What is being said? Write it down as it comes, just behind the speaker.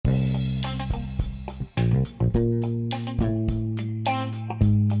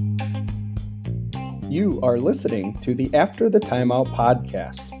You are listening to the After the Timeout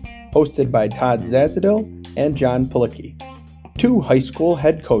podcast, hosted by Todd Zazadil and John Pilicki, two high school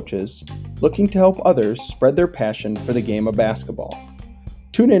head coaches looking to help others spread their passion for the game of basketball.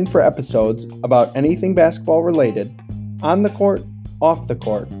 Tune in for episodes about anything basketball related, on the court, off the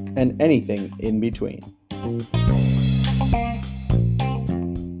court, and anything in between.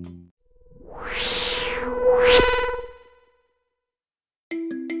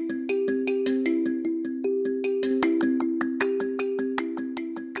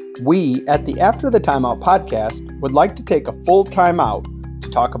 We at the After the Timeout podcast would like to take a full time out to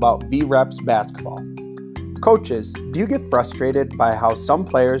talk about VREPS basketball. Coaches, do you get frustrated by how some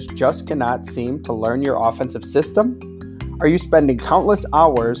players just cannot seem to learn your offensive system? Are you spending countless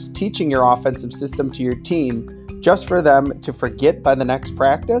hours teaching your offensive system to your team just for them to forget by the next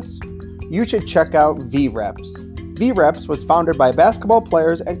practice? You should check out VREPS. VREPS was founded by basketball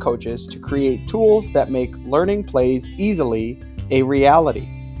players and coaches to create tools that make learning plays easily a reality.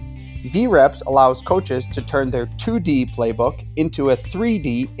 VREPS allows coaches to turn their 2D playbook into a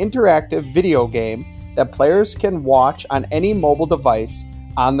 3D interactive video game that players can watch on any mobile device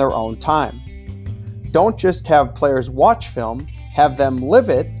on their own time. Don't just have players watch film, have them live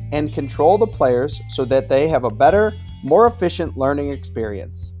it and control the players so that they have a better, more efficient learning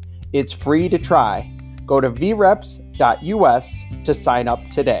experience. It's free to try. Go to vreps.us to sign up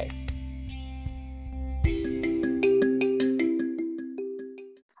today.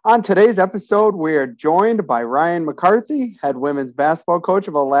 On today's episode, we are joined by Ryan McCarthy, head women's basketball coach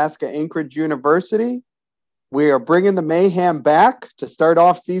of Alaska Anchorage University. We are bringing the mayhem back to start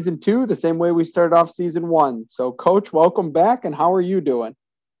off season 2 the same way we started off season 1. So, Coach, welcome back, and how are you doing?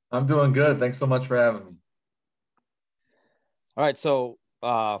 I'm doing good. Thanks so much for having me. All right, so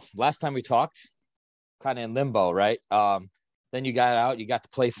last time we talked, kind of in limbo, right? Then you got out, you got to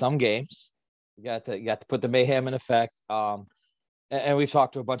play some games, you got to put the mayhem in effect. And we've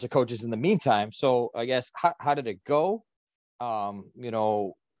talked to a bunch of coaches in the meantime. So I guess how did it go? And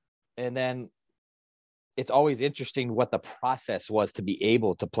then it's always interesting what the process was to be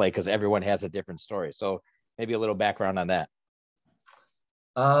able to play because everyone has a different story. So maybe a little background on that.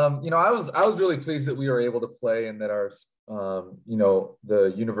 I was really pleased that we were able to play and that our,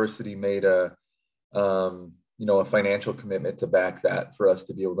 the university made a financial commitment to back that for us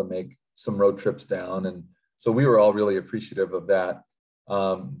to be able to make some road trips down. And so we were all really appreciative of that.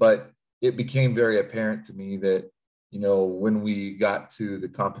 But it became very apparent to me that, when we got to the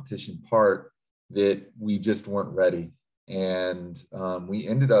competition part, that we just weren't ready. And we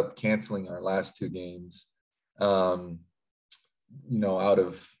ended up canceling our last 2 games, out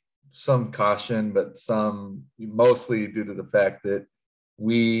of some caution, but mostly due to the fact that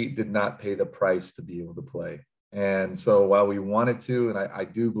we did not pay the price to be able to play. And so while we wanted to, and I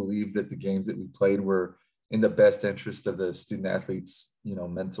do believe that the games that we played were in the best interest of the student athletes,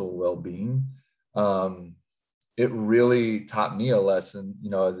 mental well-being. It really taught me a lesson,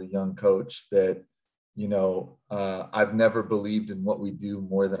 as a young coach that, I've never believed in what we do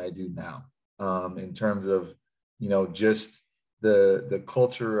more than I do now, in terms of, just the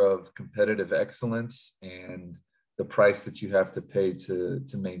culture of competitive excellence and the price that you have to pay to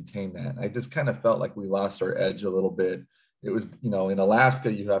maintain that. I just kind of felt like we lost our edge a little bit. It was, in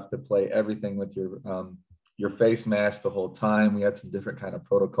Alaska, you have to play everything with your face mask the whole time. We had some different kind of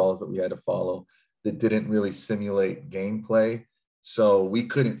protocols that we had to follow that didn't really simulate gameplay. So we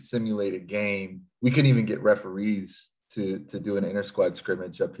couldn't simulate a game. We couldn't even get referees to do an inter-squad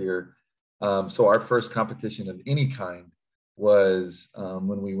scrimmage up here. So our first competition of any kind was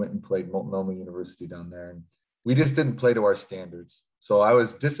when we went and played Multnomah University down there. And we just didn't play to our standards. So I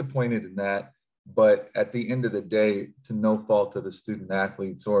was disappointed in that. But at the end of the day, to no fault of the student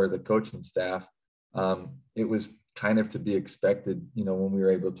athletes or the coaching staff, it was kind of to be expected, when we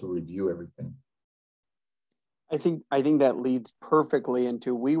were able to review everything. I think that leads perfectly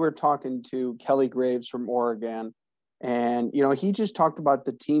into, we were talking to Kelly Graves from Oregon, and, he just talked about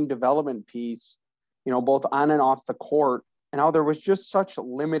the team development piece, both on and off the court, and how there was just such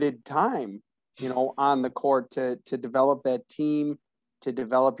limited time, on the court to develop that team, to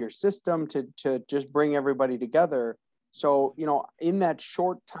develop your system, to just bring everybody together. So, in that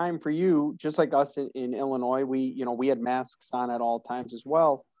short time for you, just like us in Illinois, we had masks on at all times as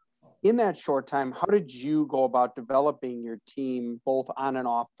well. In that short time, how did you go about developing your team both on and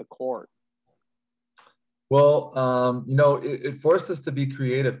off the court? Well, it forced us to be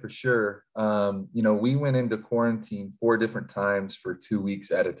creative for sure. We went into quarantine 4 different times for 2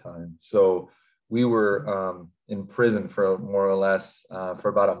 weeks at a time. So we were in prison for more or less for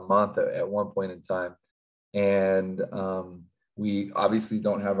about a month at one point in time. And we obviously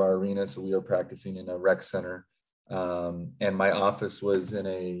don't have our arena, so we were practicing in a rec center. And my office was in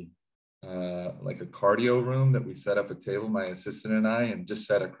a like a cardio room that we set up a table, my assistant and I, and just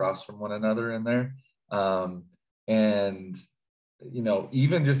sat across from one another in there. And you know,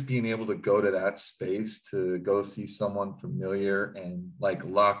 even just being able to go to that space to go see someone familiar and like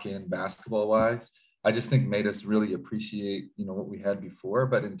lock in basketball wise, I just think made us really appreciate, you know, what we had before.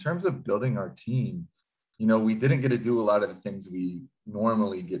 But in terms of building our team, you know, we didn't get to do a lot of the things we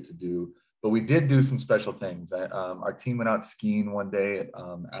normally get to do, but we did do some special things. Our team went out skiing one day at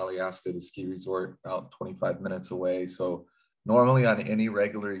Aliaska, the ski resort, about 25 minutes away. So normally on any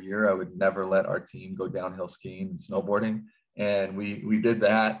regular year, I would never let our team go downhill skiing and snowboarding. And we did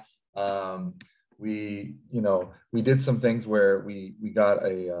that. We did some things where we got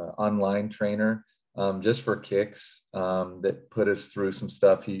a online trainer just for kicks that put us through some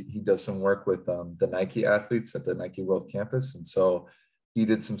stuff. He does some work with the Nike athletes at the Nike World Campus, and so he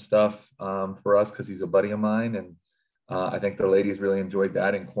did some stuff for us because he's a buddy of mine. And I think the ladies really enjoyed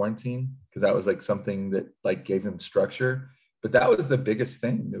that in quarantine because that was like something that like gave them structure. But that was the biggest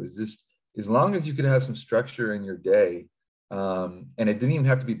thing. It was just as long as you could have some structure in your day. And it didn't even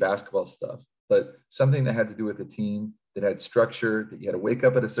have to be basketball stuff, but something that had to do with the team, that had structure, that you had to wake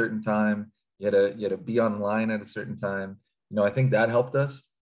up at a certain time, you had to be online at a certain time. You know, I think that helped us,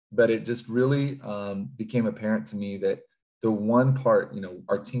 but it just really became apparent to me that the one part, you know,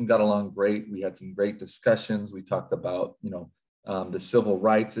 our team got along great. We had some great discussions. We talked about, you know, the civil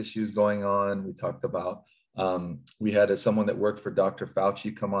rights issues going on. We talked about, we had someone that worked for Dr.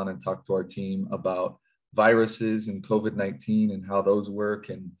 Fauci come on and talk to our team about viruses and COVID-19 and how those work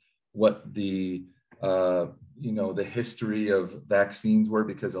and what the the history of vaccines were,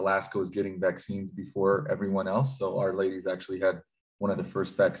 because Alaska was getting vaccines before everyone else. So our ladies actually had one of the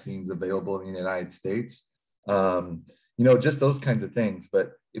first vaccines available in the United States. Just those kinds of things.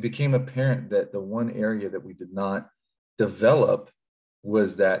 But it became apparent that the one area that we did not develop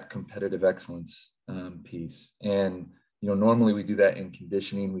was that competitive excellence piece. And, normally we do that in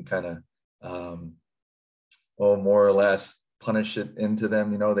conditioning. We kind of, more or less punish it into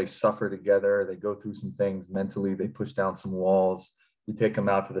them. They suffer together. They go through some things mentally. They push down some walls. We take them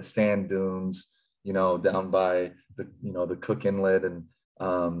out to the sand dunes, down by the Cook Inlet. And,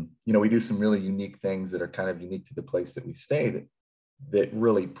 we do some really unique things that are kind of unique to the place that we stay that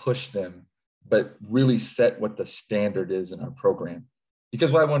really push them, but really set what the standard is in our program.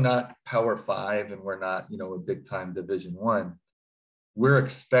 Because while we're not Power 5 and we're not, a big time Division I, we're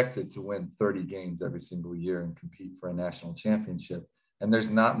expected to win 30 games every single year and compete for a national championship. And there's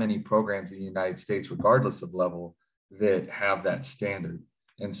not many programs in the United States, regardless of level, that have that standard.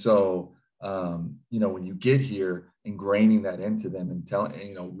 And so, when you get here, ingraining that into them and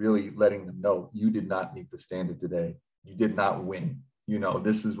telling, really letting them know you did not meet the standard today. You did not win.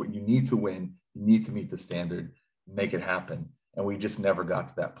 This is what you need to win. You need to meet the standard, make it happen. And we just never got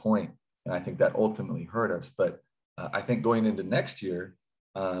to that point. And I think that ultimately hurt us. But I think going into next year,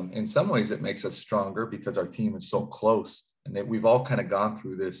 in some ways it makes us stronger because our team is so close and that we've all kind of gone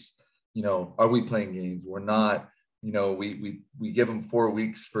through this, are we playing games? We're not, we give them 4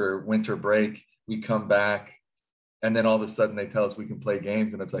 weeks for winter break. We come back and then all of a sudden they tell us we can play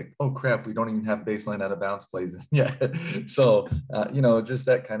games and it's like, oh crap, we don't even have baseline out of bounds plays yet. So, just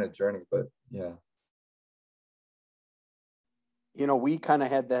that kind of journey, but yeah. We kind of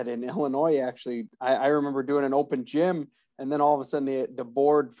had that in Illinois, actually. I remember doing an open gym, and then all of a sudden the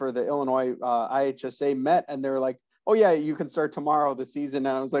board for the Illinois IHSA met, and they were like, oh, yeah, you can start tomorrow the season.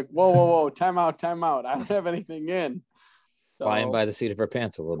 And I was like, whoa, time out. I don't have anything in. So flying by the seat of our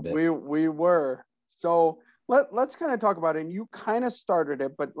pants a little bit. We were. So let's kind of talk about it. And you kind of started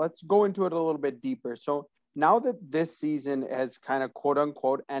it, but let's go into it a little bit deeper. So now that this season has kind of quote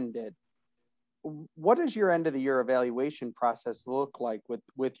unquote ended, what does your end of the year evaluation process look like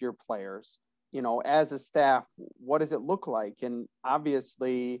with your players? As a staff, what does it look like? And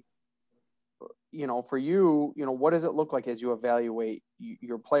obviously, for you, what does it look like as you evaluate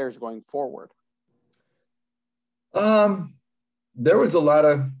your players going forward? There was a lot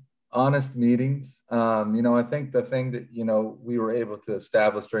of honest meetings. I think the thing that, we were able to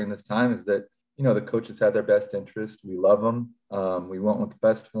establish during this time is that, the coaches had their best interest. We love them. We want what's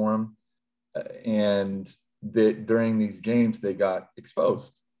best for them. And that during these games, they got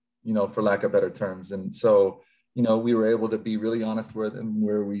exposed, for lack of better terms. And so, we were able to be really honest with them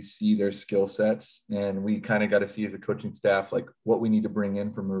where we see their skill sets. And we kind of got to see as a coaching staff, like what we need to bring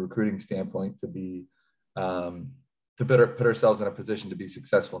in from a recruiting standpoint to be, to better put ourselves in a position to be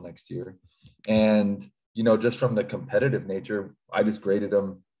successful next year. And, just from the competitive nature, I just graded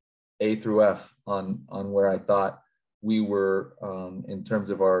them A through F on where I thought we were in terms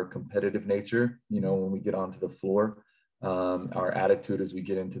of our competitive nature, when we get onto the floor, our attitude as we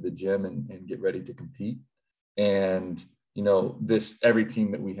get into the gym and get ready to compete. And, every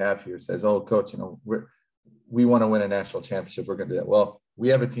team that we have here says, oh, coach, we want to win a national championship. We're going to do that. Well, we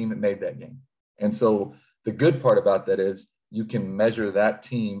have a team that made that game. And so the good part about that is you can measure that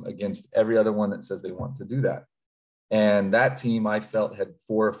team against every other one that says they want to do that. And that team, I felt, had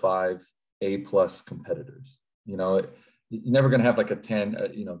 4 or 5 A+ competitors. You're never going to have like a 10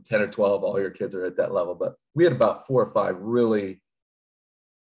 or 12, all your kids are at that level. But we had about 4 or 5 really,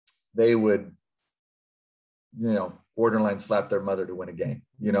 they would, borderline slap their mother to win a game.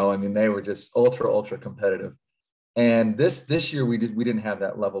 They were just ultra competitive. And this year we didn't have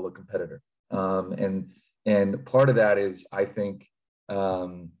that level of competitor. And part of that is, I think,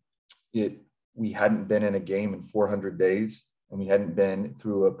 we hadn't been in a game in 400 days, and we hadn't been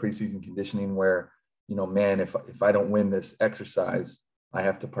through a preseason conditioning where, man, if I don't win this exercise, I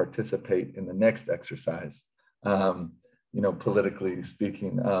have to participate in the next exercise, politically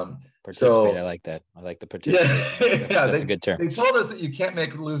speaking. Participate, I like that. I like the participation. Yeah, that's a good term. They told us that you can't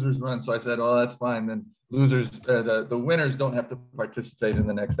make losers run. So I said, oh, that's fine. Then the winners don't have to participate in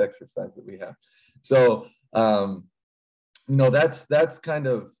the next exercise that we have. So, that's kind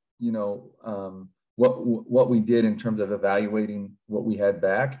of, what we did in terms of evaluating what we had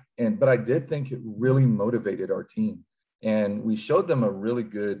back. But I did think it really motivated our team, and we showed them a really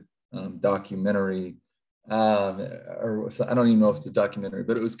good documentary, or I don't even know if it's a documentary,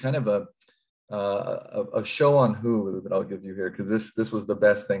 but it was kind of a show on Hulu that I'll give you here, because this was the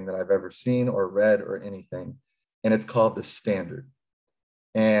best thing that I've ever seen or read or anything. And it's called The Standard.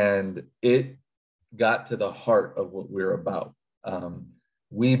 And it got to the heart of what we're about.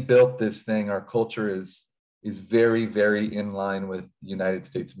 We built this thing. Our culture is very, very in line with the United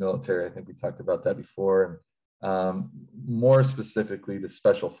States military. I think we talked about that before. And more specifically, the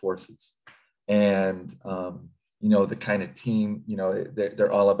Special Forces. And, the kind of team,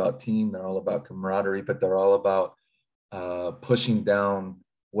 they're all about team, they're all about camaraderie, but they're all about pushing down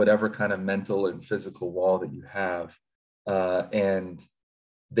whatever kind of mental and physical wall that you have. And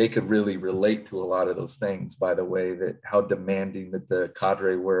they could really relate to a lot of those things by the way that how demanding that the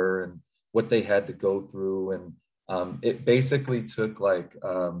cadre were and what they had to go through. And it basically took like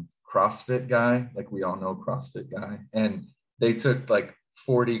CrossFit guy, like we all know CrossFit guy, and they took like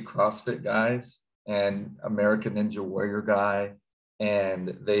 40 CrossFit guys and American Ninja Warrior guy,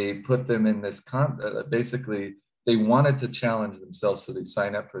 and they put them in this basically they wanted to challenge themselves, so they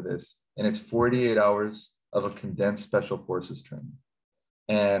sign up for this, and it's 48 hours of a condensed Special Forces training.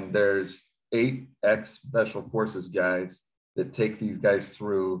 And there's 8 ex-Special Forces guys that take these guys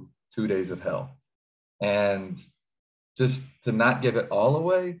through 2 days of hell. And just to not give it all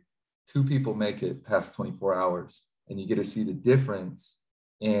away, 2 people make it past 24 hours. And you get to see the difference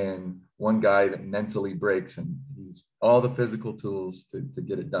in one guy that mentally breaks and he's all the physical tools to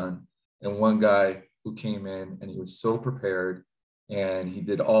get it done. And one guy who came in and he was so prepared and he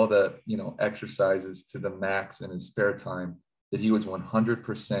did all the, exercises to the max in his spare time that he was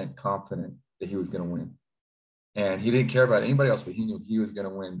 100% confident that he was going to win. And he didn't care about anybody else, but he knew he was going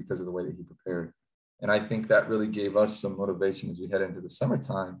to win because of the way that he prepared. And I think that really gave us some motivation as we head into the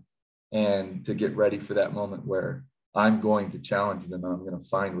summertime and to get ready for that moment where I'm going to challenge them and I'm going to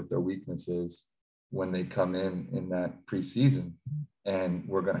find what their weakness is when they come in that preseason. And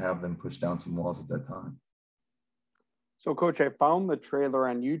we're going to have them push down some walls at that time. So, Coach, I found the trailer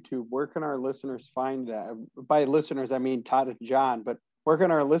on YouTube. Where can our listeners find that? By listeners, I mean Todd and John, but where can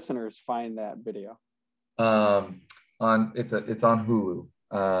our listeners find that video? It's on Hulu.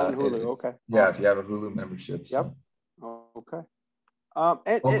 On Hulu, okay. Yeah, awesome. If you have a Hulu membership. So. Yep. Okay.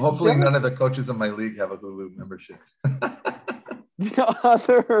 Hopefully none of the coaches in my league have a Hulu membership.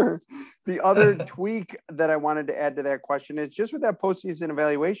 The other tweak that I wanted to add to that question is just with that postseason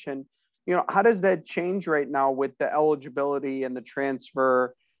evaluation, how does that change right now with the eligibility and the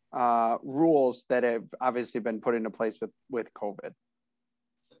transfer rules that have obviously been put into place with COVID?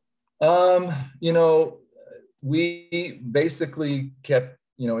 We basically kept,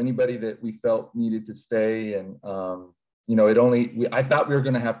 anybody that we felt needed to stay. And, I thought we were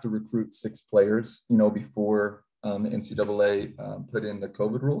going to have to recruit 6 players, before the NCAA put in the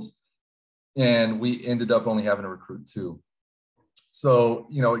COVID rules. And we ended up only having to recruit 2. So,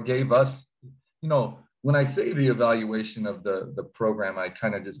 it gave us, when I say the evaluation of the program, I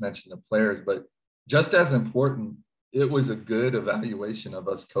kind of just mentioned the players, but just as important, it was a good evaluation of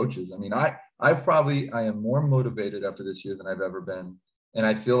us coaches. I mean, I am more motivated after this year than I've ever been. And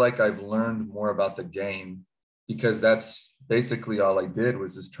I feel like I've learned more about the game because that's basically all I did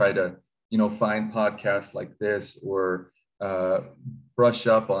was just try to, find podcasts like this, or brush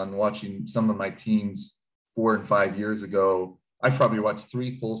up on watching some of my teams 4 and 5 years ago. I probably watched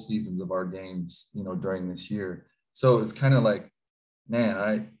 3 full seasons of our games, during this year. So it's kind of like,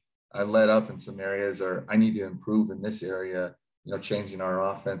 man, I let up in some areas, or I need to improve in this area, changing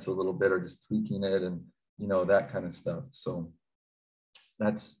our offense a little bit, or just tweaking it, and, that kind of stuff. So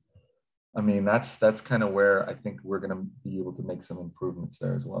that's kind of where I think we're going to be able to make some improvements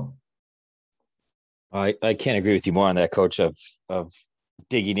there as well. I can't agree with you more on that, Coach, of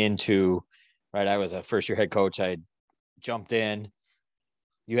digging into, right? I was a first year head coach. I jumped in.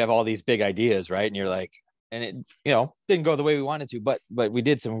 You have all these big ideas, right? And you're like, and it, didn't go the way we wanted to, but we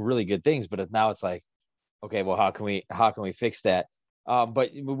did some really good things. But now it's like, okay, well, how can we fix that?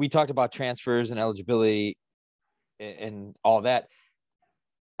 But we talked about transfers and eligibility and all that.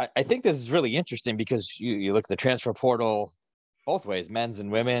 I think this is really interesting because you look at the transfer portal both ways, men's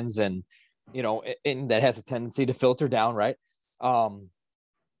and women's, and and that has a tendency to filter down, right? What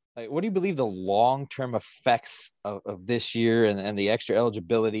do you believe the long-term effects of this year and the extra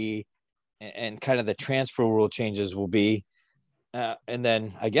eligibility and kind of the transfer rule changes will be? And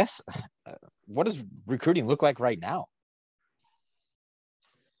then I guess, what does recruiting look like right now?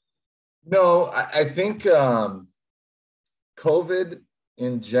 No, I think COVID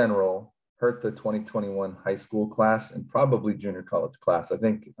in general hurt the 2021 high school class and probably junior college class. I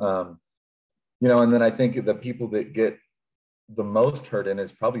think, and then I think the people that get the most hurt in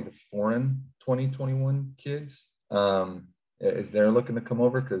is probably the foreign 2021 kids, as they're looking to come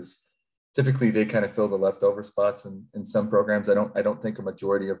over, because typically they kind of fill the leftover spots in some programs. I don't think a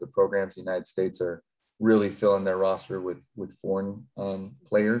majority of the programs in the United States are really filling their roster with foreign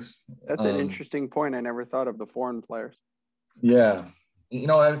players. That's an interesting point. I never thought of the foreign players. Yeah.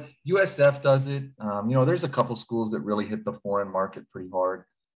 USF does it. There's a couple schools that really hit the foreign market pretty hard.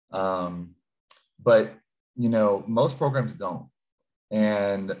 But most programs don't.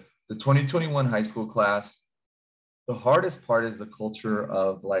 And the 2021 high school class, the hardest part is the culture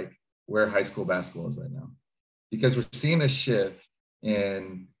of like where high school basketball is right now, because we're seeing this shift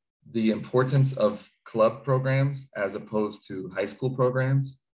in the importance of club programs as opposed to high school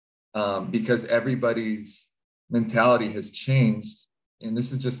programs, because everybody's mentality has changed. And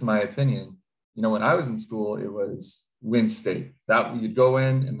this is just my opinion. When I was in school, it was win state. That you'd go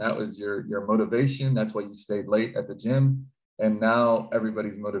in and that was your motivation. That's why you stayed late at the gym. And now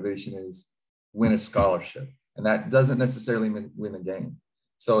everybody's motivation is win a scholarship. And that doesn't necessarily win a game.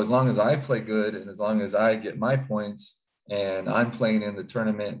 So as long as I play good and as long as I get my points and I'm playing in the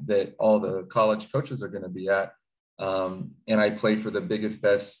tournament that all the college coaches are going to be at, and I play for the biggest,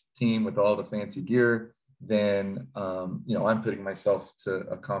 best team with all the fancy gear, then, I'm putting myself to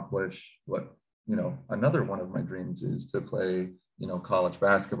accomplish what, another one of my dreams is to play, college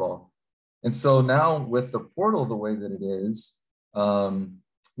basketball. And so now with the portal the way that it is,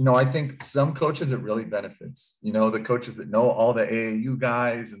 I think some coaches it really benefits, the coaches that know all the AAU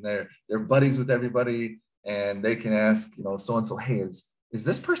guys and they're buddies with everybody, and they can ask, so-and-so, hey, is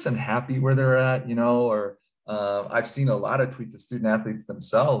this person happy where they're at, or I've seen a lot of tweets of student athletes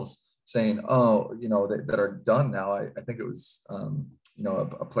themselves saying, oh, that are done now. I think it was,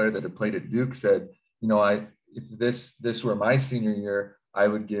 a player that had played at Duke said, if this were my senior year, I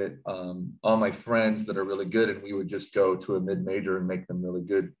would get all my friends that are really good, and we would just go to a mid-major and make them really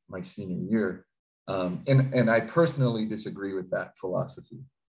good my senior year. And I personally disagree with that philosophy,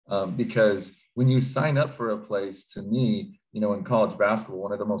 because when you sign up for a place, to me, in college basketball,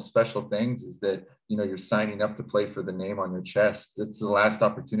 one of the most special things is that, you're signing up to play for the name on your chest. It's the last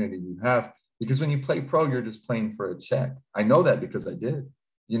opportunity you have, because when you play pro, you're just playing for a check. I know that because I did,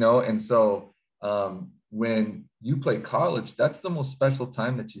 and so when you play college, that's the most special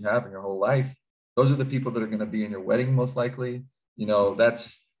time that you have in your whole life. Those are the people that are going to be in your wedding, most likely.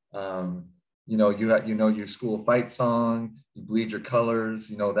 That's, your school fight song, you bleed your colors,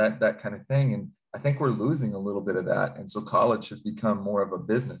 that kind of thing. And I think we're losing a little bit of that. And so college has become more of a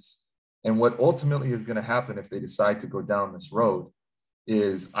business. And what ultimately is going to happen if they decide to go down this road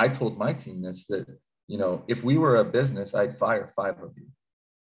is, I told my team this, that, if we were a business, I'd fire 5 of you.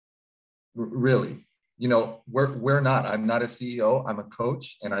 Really. We're not. I'm not a CEO. I'm a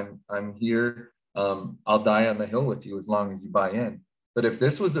coach, and I'm here. I'll die on the hill with you as long as you buy in. But if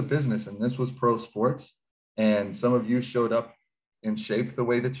this was a business and this was pro sports, and some of you showed up in shape the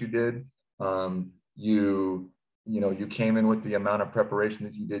way that you did, you came in with the amount of preparation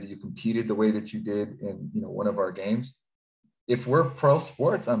that you did, you competed the way that you did in one of our games. If we're pro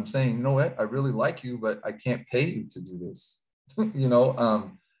sports, I'm saying, you know what, I really like you, but I can't pay you to do this.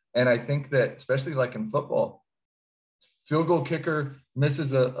 And I think that, especially like in football, field goal kicker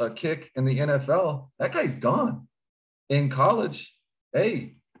misses a kick in the NFL, that guy's gone. In college,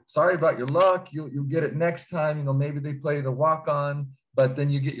 hey, sorry about your luck. You'll get it next time. You know, maybe they play the walk on, but then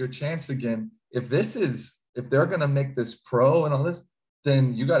you get your chance again. If they're going to make this pro and all this,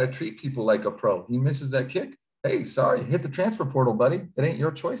 then you got to treat people like a pro. He misses that kick. Hey, sorry, hit the transfer portal, buddy. It ain't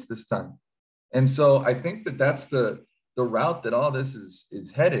your choice this time. And so I think that that's the route that all this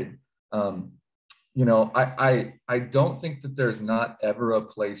is headed. You know, I don't think that there's not ever a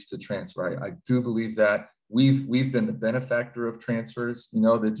place to transfer. I do believe that we've been the benefactor of transfers, you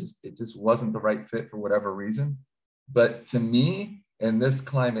know, that it just wasn't the right fit for whatever reason. But to me, in this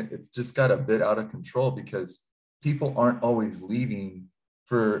climate, it's just got a bit out of control because people aren't always leaving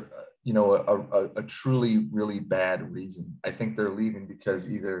for, you know, a truly really bad reason. I think they're leaving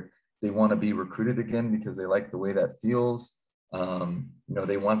because either they want to be recruited again because they like the way that feels. You know,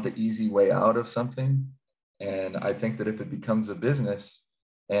 they want the easy way out of something. And I think that if it becomes a business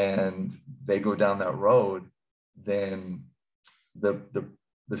and they go down that road, then the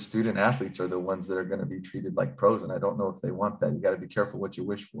student athletes are the ones that are going to be treated like pros. And I don't know if they want that. You got to be careful what you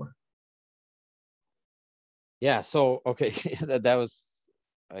wish for. Yeah. So, okay. that was,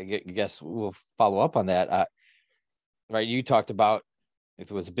 I guess we'll follow up on that. Right. You talked about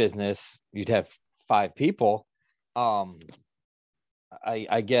if it was a business, you'd have 5 people.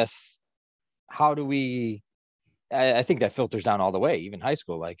 I guess, how do we, I think that filters down all the way, even high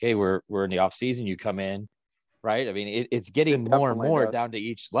school, like, hey, we're in the off season, you come in, right? I mean, it's getting more and more down to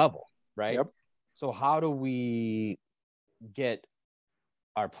each level, right? Yep. So how do we get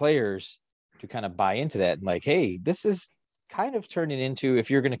our players to kind of buy into that and like, hey, this is kind of turning into,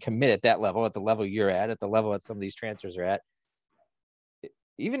 if you're going to commit at that level, at the level you're at the level that some of these transfers are at,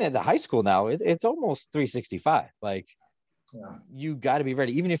 even at the high school now, it's almost 365. Like, yeah, you got to be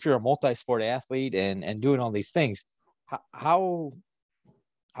ready, even if you're a multi-sport athlete and doing all these things. How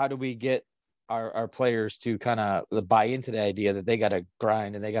do we get our players to kind of buy into the idea that they got to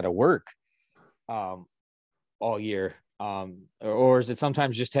grind and they got to work all year? Or is it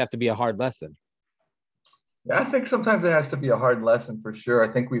sometimes just have to be a hard lesson? Yeah, I think sometimes it has to be a hard lesson for sure.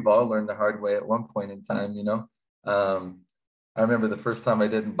 I think we've all learned the hard way at one point in time, you know. I remember the first time I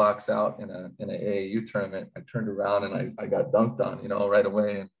didn't box out in an AAU tournament, I turned around and I got dunked on, you know, right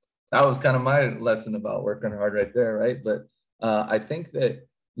away. And that was kind of my lesson about working hard right there, right? But I think that,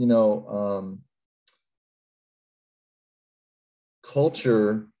 you know,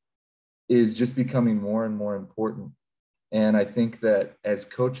 culture is just becoming more and more important. And I think that as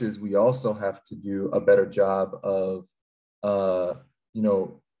coaches, we also have to do a better job of, you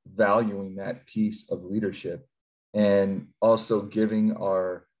know, valuing that piece of leadership and also giving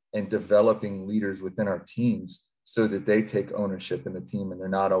and developing leaders within our teams so that they take ownership in the team and they're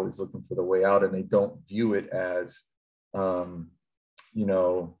not always looking for the way out and they don't view it as, you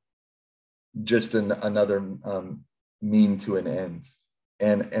know, just another mean to an end.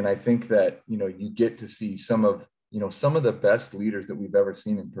 And I think that, you know, you get to see some of the best leaders that we've ever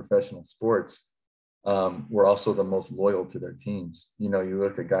seen in professional sports were also the most loyal to their teams. You know, you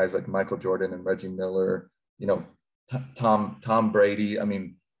look at guys like Michael Jordan and Reggie Miller, you know, Tom Brady. I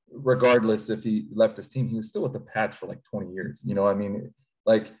mean, regardless if he left his team, he was still with the Pats for like 20 years. You know, I mean,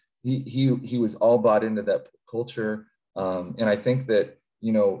 like he was all bought into that culture. And I think that,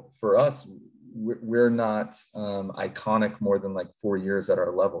 you know, for us, we're not iconic more than like 4 years at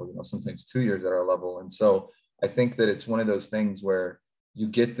our level, you know, sometimes 2 years at our level. And so I think that it's one of those things where you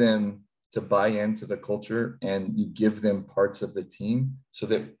get them to buy into the culture and you give them parts of the team so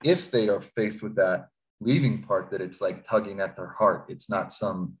that if they are faced with that leaving part, that it's like tugging at their heart. It's not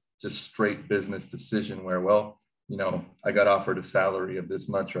some just straight business decision where, well, you know, I got offered a salary of this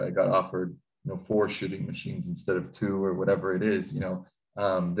much, or I got offered, you know, 4 shooting machines instead of 2 or whatever it is, you know,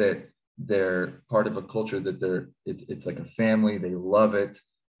 that they're part of a culture that it's like a family. They love it.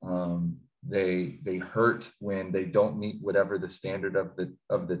 They hurt when they don't meet whatever the standard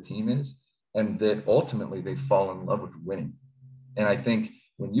of the team is, and that ultimately they fall in love with winning. And I think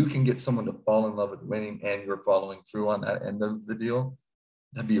when you can get someone to fall in love with winning and you're following through on that end of the deal,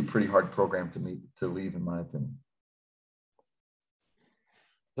 that'd be a pretty hard program to leave, in my opinion.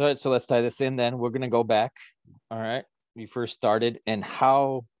 All right, so let's tie this in then. We're going to go back. All right, you first started and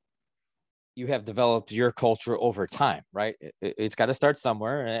how you have developed your culture over time, right? It's got to start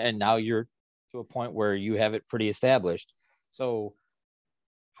somewhere, and now you're to a point where you have it pretty established. So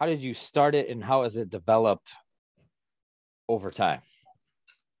how did you start it and how has it developed over time?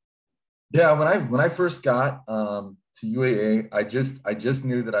 Yeah, when I first got to UAA, I just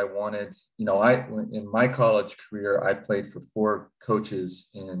knew that I wanted, you know, in my college career, I played for 4 coaches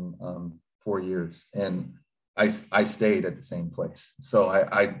in 4 years. And I stayed at the same place. So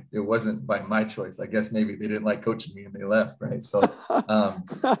it wasn't by my choice. I guess maybe they didn't like coaching me and they left, right? So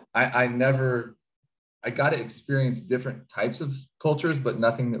I got to experience different types of cultures, but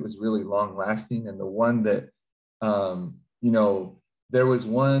nothing that was really long lasting. And the one that, there was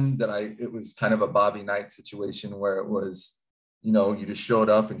one that it was kind of a Bobby Knight situation where it was, you just showed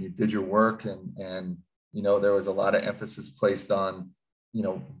up and you did your work, and there was a lot of emphasis placed on,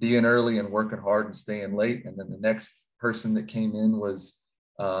 being early and working hard and staying late. And then the next person that came in was,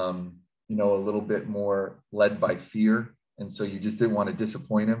 a little bit more led by fear. And so you just didn't want to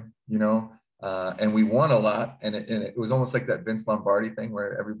disappoint him, and we won a lot. And it was almost like that Vince Lombardi thing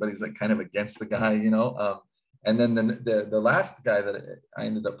where everybody's like kind of against the guy, and then the last guy that I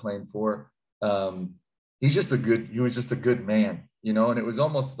ended up playing for, he was just a good man, and it was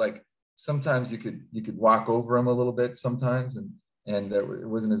almost like sometimes you could walk over him a little bit sometimes, and there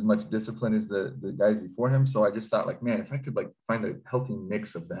wasn't as much discipline as the guys before him. So I just thought, like, man, if I could like find a healthy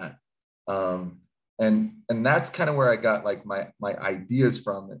mix of that, and that's kind of where I got like my ideas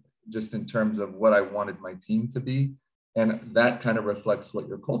from, just in terms of what I wanted my team to be, and that kind of reflects what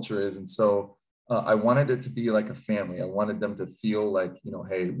your culture is. And so I wanted it to be like a family. I wanted them to feel like,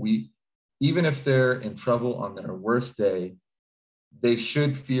 hey, even if they're in trouble on their worst day, they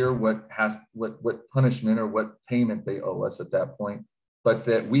should fear what punishment or what payment they owe us at that point, but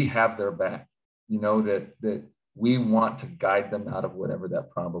that we have their back, that we want to guide them out of whatever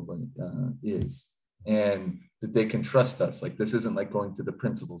that probably is, and that they can trust us. Like, this isn't like going to the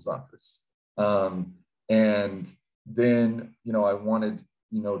principal's office. And then, I wanted,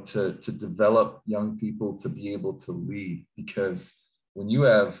 to develop young people to be able to lead, because when you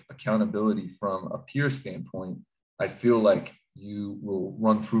have accountability from a peer standpoint, I feel like you will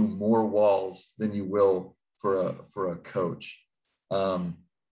run through more walls than you will for a coach. And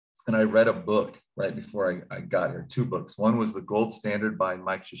I read a book right before I got here, 2 books. One was The Gold Standard by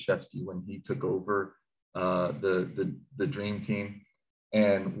Mike Krzyzewski, when he took over the Dream Team,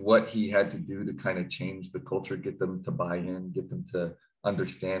 and what he had to do to kind of change the culture, get them to buy in, get them to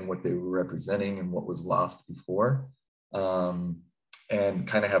understand what they were representing and what was lost before, and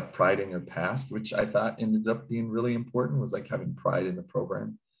kind of have pride in your past, which I thought ended up being really important, was like having pride in the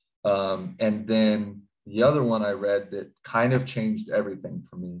program. And then the other one I read that kind of changed everything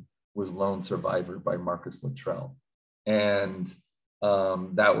for me was Lone Survivor by Marcus Luttrell. And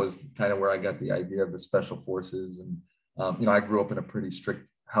that was kind of where I got the idea of the special forces. And, I grew up in a pretty strict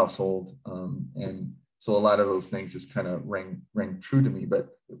household. And so a lot of those things just kind of rang true to me, but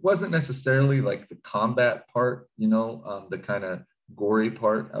it wasn't necessarily like the combat part, the kind of gory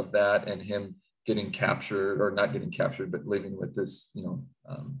part of that, and him getting captured, or not getting captured, but living with this,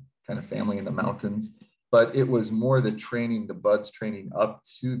 kind of family in the mountains. But it was more the training, the buds training up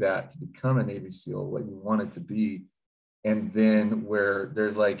to that, to become a Navy SEAL, what you wanted to be. And then where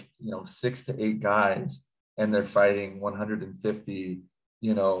there's like, 6 to 8 guys, and they're fighting 150,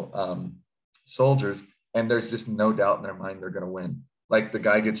 soldiers, and there's just no doubt in their mind they're going to win. Like, the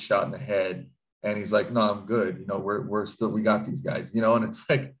guy gets shot in the head and he's like, no, I'm good. We got these guys, and it's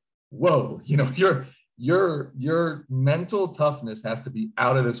like, whoa, your mental toughness has to be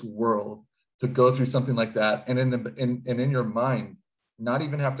out of this world to go through something like that. And in your mind, not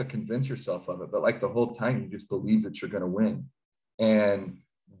even have to convince yourself of it, but like the whole time you just believe that you're going to win. And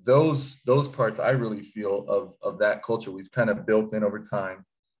those parts I really feel of that culture we've kind of built in over time.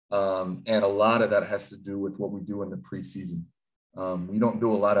 And a lot of that has to do with what we do in the preseason. We don't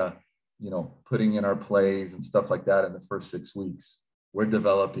do a lot of, putting in our plays and stuff like that in the first 6 weeks. We're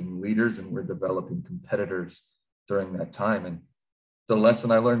developing leaders and we're developing competitors during that time. And the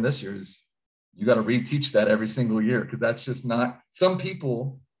lesson I learned this year is you got to reteach that every single year, because that's just not, some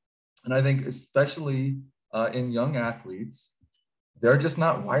people, and I think especially in young athletes, they're just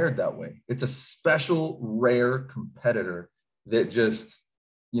not wired that way. It's a special, rare competitor that just,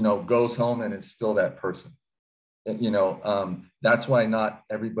 goes home and is still that person. That's why not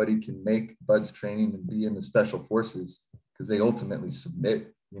everybody can make buds training and be in the special forces, because they ultimately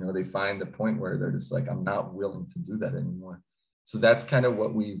submit. They find the point where they're just like, I'm not willing to do that anymore. So that's kind of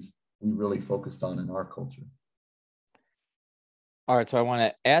what we really focused on in our culture. All right, so I want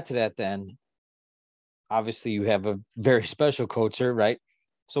to add to that then. Obviously, you have a very special culture, right?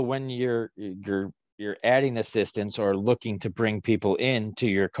 So when you're adding assistants or looking to bring people into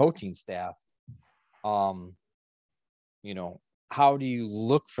your coaching staff, how do you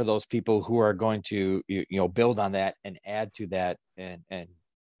look for those people who are going to build on that and add to that and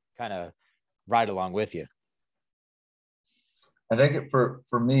kind of ride along with you? I think for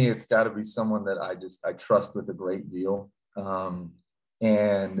me, it's got to be someone that I trust with a great deal, and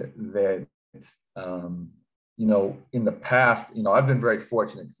that in the past, I've been very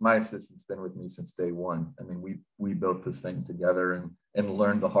fortunate because my assistant's been with me since day one. I mean, we built this thing together and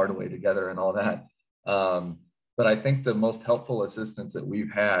learned the hard way together and all that. But I think the most helpful assistants that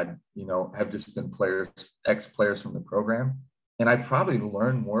we've had, have just been ex-players from the program. And I probably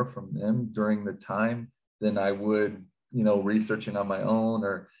learned more from them during the time than I would, researching on my own,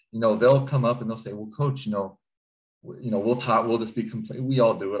 or, they'll come up and they'll say, well, coach, we'll talk, we'll just be complaining. We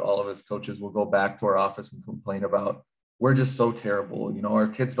all do it. All of us coaches will go back to our office and complain about, we're just so terrible. Our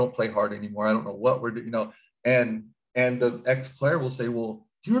kids don't play hard anymore. I don't know what we're doing, and the ex-player will say, well,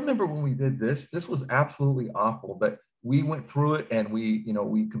 do you remember when we did this? This was absolutely awful, but we went through it and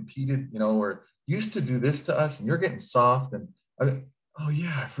we competed, or used to do this to us and you're getting soft. And oh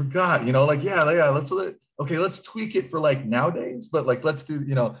yeah, I forgot, let's tweak it for like nowadays, but like, let's do,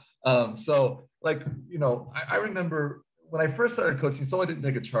 so like, I remember when I first started coaching, someone didn't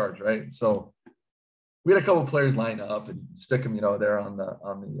take a charge, right? So we had a couple of players line up and stick them, there on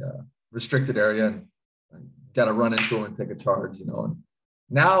the restricted area, and got to run into them and take a charge, and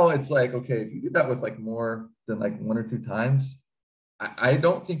now it's like, okay, if you did that with like more than like one or two times, I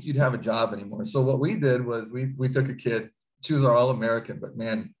don't think you'd have a job anymore. So what we did was we took a kid, she was our All-American, but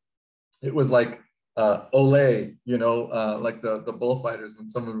man, it was like Olay, like the bullfighters, when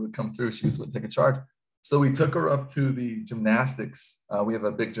someone would come through, she would take a charge. So we took her up to the gymnastics. We have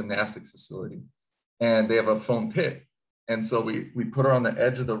a big gymnastics facility and they have a foam pit. And so we put her on the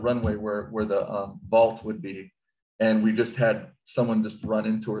edge of the runway where the vault would be. And we just had someone just run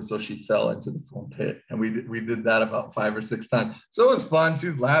into her. So she fell into the foam pit. And we did that about 5 or 6 times. So it was fun. She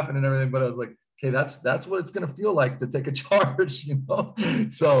was laughing and everything, but I was like, okay, that's what it's going to feel like to take a charge,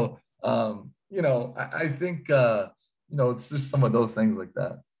 So, I think, it's just some of those things like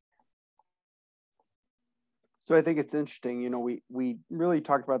that. So I think it's interesting, we really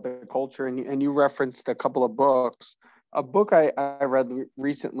talked about the culture, and you referenced a couple of books. A book I read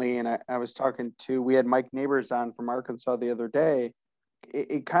recently, and I was talking to, we had Mike Neighbors on from Arkansas the other day.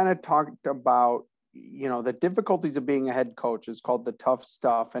 It kind of talked about, the difficulties of being a head coach. Is called The Tough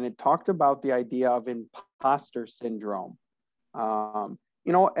Stuff. And it talked about the idea of imposter syndrome.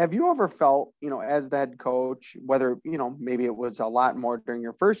 Have you ever felt, as the head coach, whether, maybe it was a lot more during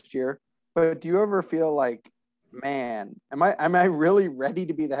your first year, but do you ever feel like, man, am I really ready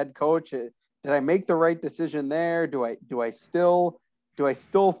to be the head coach? Did I make the right decision there? Do I still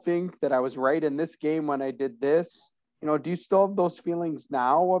think that I was right in this game when I did this? Do you still have those feelings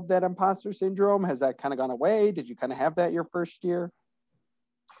now of that imposter syndrome? Has that kind of gone away? Did you kind of have that your first year?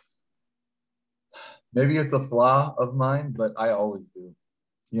 Maybe it's a flaw of mine, but I always do.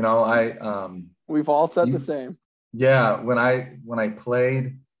 We've all said the same. Yeah. When I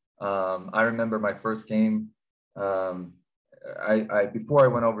played, I remember my first game. I before I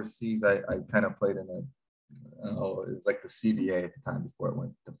went overseas, I kind of played in it was like the CBA at the time before it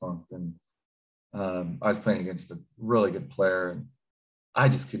went defunct, and I was playing against a really good player, and I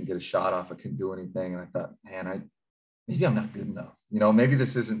just couldn't get a shot off. I couldn't do anything, and I thought, man, maybe I'm not good enough. Maybe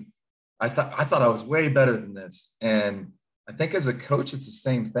this isn't. I thought I was way better than this, and I think as a coach, it's the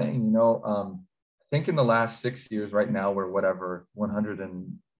same thing. I think in the last 6 years, right now, we're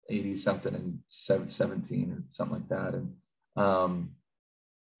 180 something and 17 or something like that, and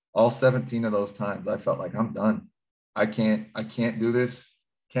all 17 of those times I felt like I'm done. I can't do this.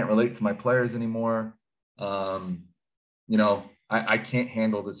 Can't relate to my players anymore. I can't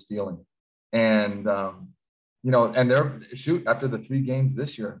handle this feeling. And, and after the 3 games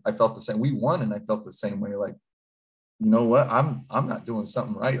this year, I felt the same. We won. And I felt the same way. Like, you know what? I'm not doing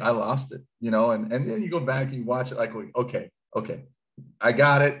something right. I lost it, and then you go back and you watch it like, okay, I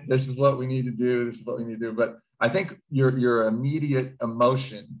got it. This is what we need to do. This is what we need to do. But I think your immediate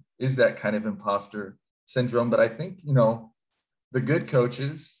emotion is that kind of imposter syndrome. But I think, the good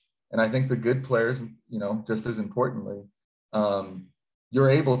coaches, and I think the good players, just as importantly, you're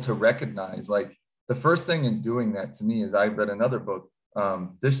able to recognize, like, the first thing in doing that to me is I read another book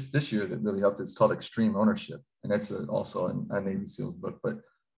this year that really helped. It's called Extreme Ownership. And it's also a Navy SEALs book, but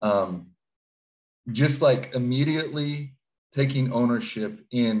just like immediately taking ownership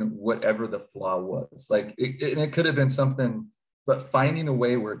in whatever the flaw was. Like it could have been something, but finding a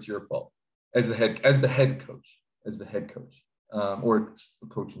way where it's your fault as the head coach, or the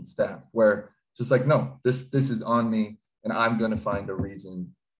coaching staff, where just like, no, this is on me, and I'm going to find a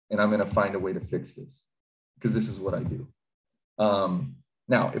reason, and I'm going to find a way to fix this because this is what I do.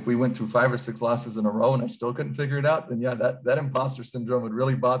 Now, if we went through 5 or 6 losses in a row and I still couldn't figure it out, then yeah, that imposter syndrome would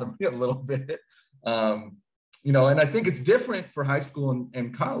really bother me a little bit. And I think it's different for high school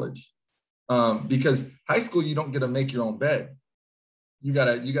and college, because high school, you don't get to make your own bed. You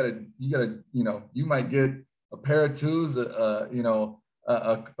gotta, you might get a pair of twos, a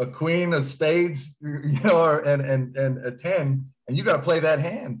queen of spades, and a 10, and you got to play that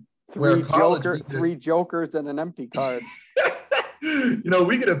hand. Three jokers and an empty card.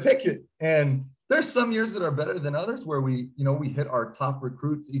 We get to pick it. And there's some years that are better than others where we hit our top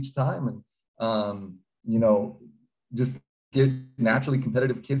recruits each time, and just get naturally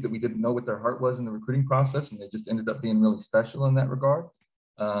competitive kids that we didn't know what their heart was in the recruiting process, and they just ended up being really special in that regard.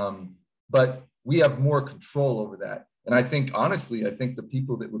 But we have more control over that. And I think the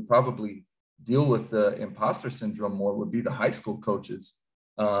people that would probably deal with the imposter syndrome more would be the high school coaches,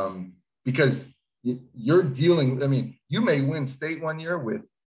 because you're dealing, you may win state one year with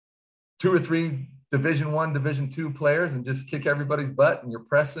 2 or 3 Division I, Division II players and just kick everybody's butt, and you're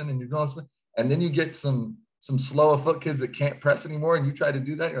pressing and you're going, and then you get some slow of foot kids that can't press anymore, and you try to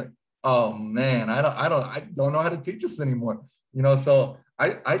do that, you're like, oh man, I don't know how to teach this anymore. So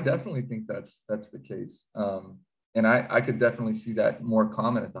I definitely think that's the case. And I could definitely see that more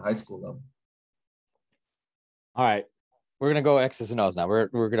common at the high school level. All right. We're going to go X's and O's now. We're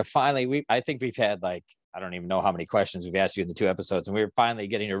going to finally, I think we've had I don't even know how many questions we've asked you in the 2 episodes, and we're finally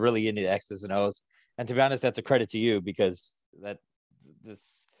getting really into the X's and O's. And to be honest, that's a credit to you, because this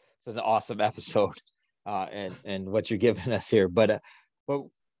is an awesome episode and what you're giving us here. But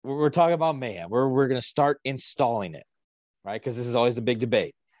we're talking about mayhem. We're going to start installing it, right? Because this is always the big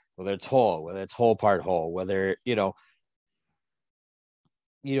debate, whether it's whole part whole, whether, you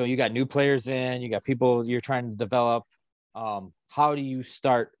got new players in, you got people you're trying to develop. How do you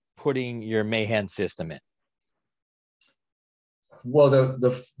start putting your Mayhem system in? Well,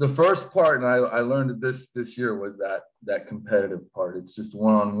 the first part, and I learned this year, was that competitive part. It's just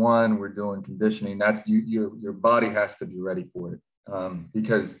one-on-one. We're doing conditioning. That's your body has to be ready for it,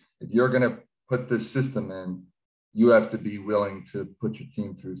 because if you're going to put this system in, you have to be willing to put your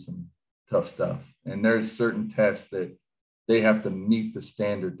team through some tough stuff. And there's certain tests that they have to meet the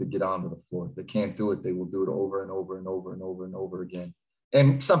standard to get onto the floor. If they can't do it, they will do it over and over and over and over and over again.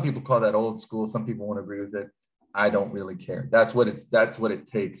 And some people call that old school. Some people won't agree with it. I don't really care. That's what it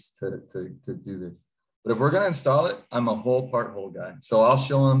takes to do this. But if we're going to install it, I'm a whole part whole guy. So I'll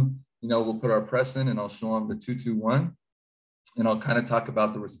show them, we'll put our press in, and I'll show them the 2-2-1, and I'll kind of talk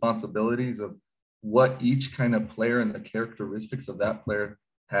about the responsibilities of what each kind of player and the characteristics of that player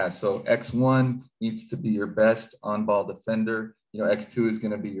has. So X1 needs to be your best on-ball defender. X2 is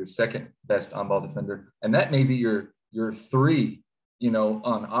going to be your second best on-ball defender. And that may be your 3,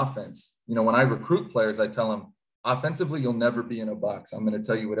 on offense. When I recruit players, I tell them, offensively, you'll never be in a box. I'm going to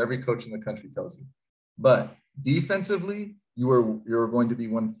tell you what every coach in the country tells you. But defensively, you're going to be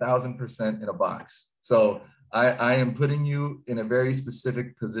 1,000% in a box. So I am putting you in a very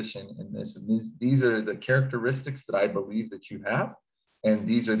specific position in this. And these are the characteristics that I believe that you have. And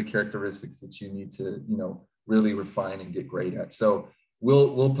these are the characteristics that you need to, really refine and get great at. So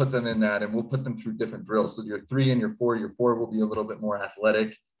we'll put them in that, and we'll put them through different drills. So your 3 and your 4 will be a little bit more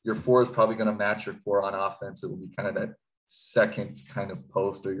athletic. Your 4 is probably going to match your 4 on offense. It will be kind of that second kind of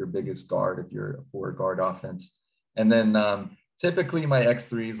post, or your biggest guard if you're a 4 guard offense. And then typically my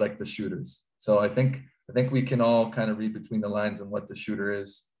X3 is like the shooters. So I think we can all kind of read between the lines on what the shooter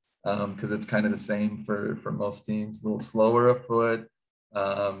is, because it's kind of the same for most teams. A little slower of foot,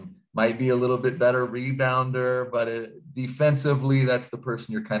 might be a little bit better rebounder, but defensively, that's the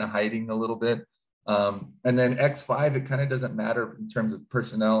person you're kind of hiding a little bit. And then X5, it kind of doesn't matter in terms of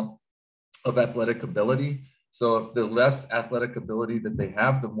personnel of athletic ability. So if the less athletic ability that they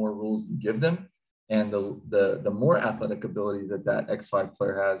have, the more rules you give them. And the more athletic ability that X5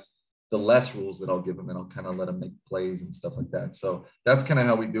 player has, the less rules that I'll give them, and I'll kind of let them make plays and stuff like that. So that's kind of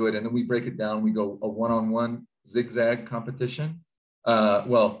how we do it. And then we break it down. We go a one-on-one zigzag competition.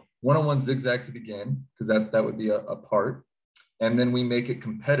 One-on-one zigzag to begin, because that would be a part. And then we make it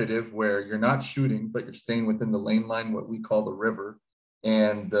competitive, where you're not shooting, but you're staying within the lane line, what we call the river,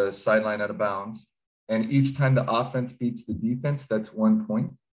 and the sideline out of bounds. And each time the offense beats the defense, that's 1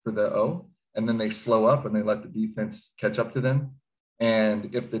 point for the O. And then they slow up and they let the defense catch up to them.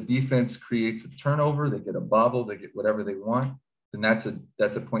 And if the defense creates a turnover, they get a bobble, they get whatever they want, then that's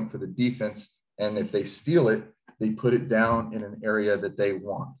a point for the defense. And if they steal it, they put it down in an area that they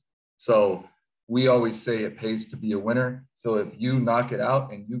want. So we always say it pays to be a winner. So if you knock it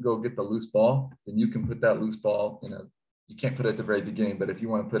out and you go get the loose ball, then you can put that loose ball you can't put it at the very beginning, but if you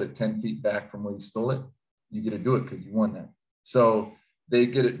want to put it 10 feet back from where you stole it, you get to do it because you won that. So they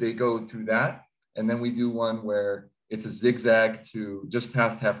go through that. And then we do one where it's a zigzag to just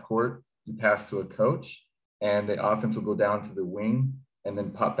past half court. You pass to a coach, and the offense will go down to the wing and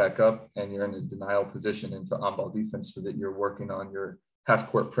then pop back up, and you're in a denial position into on-ball defense, so that you're working on your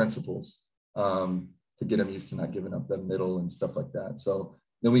half-court principles to to get them used to not giving up the middle and stuff like that. So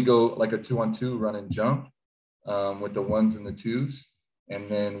then we go like a 2-on-2 run and jump with the 1s and the 2s. And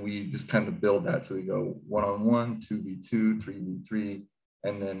then we just kind of build that. So we go 1-on-1, 2v2, 3v3.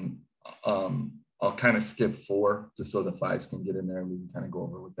 And then I'll kind of skip 4 just so the 5s can get in there and we can kind of go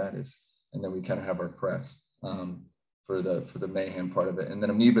over what that is. And then we kind of have our press for the mayhem part of it. And then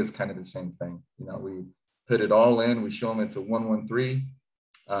Amoeba is kind of the same thing. You know, we put it all in, we show them it's a 1-1-3.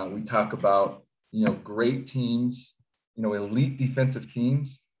 We talk about, you know, great teams, you know, elite defensive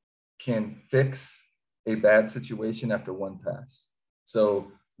teams can fix a bad situation after one pass.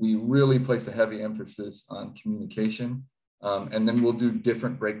 So we really place a heavy emphasis on communication. And then we'll do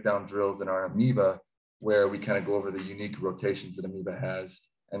different breakdown drills in our Amoeba where we kind of go over the unique rotations that Amoeba has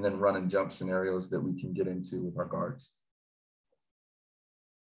and then run and jump scenarios that we can get into with our guards.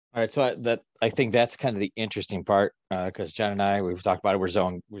 All right, so I think that's kind of the interesting part because John and I, we've talked about it. We're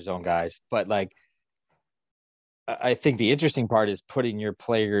zone guys, but like I think the interesting part is putting your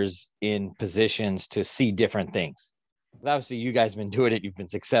players in positions to see different things. Because obviously, you guys have been doing it. You've been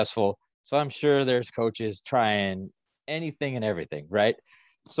successful, so I'm sure there's coaches trying anything and everything, right?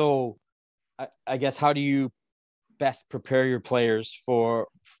 So, I guess how do you best prepare your players to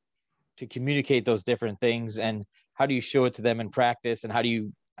communicate those different things, and how do you show it to them in practice, and how do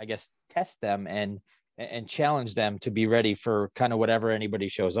you, I guess, test them and challenge them to be ready for kind of whatever anybody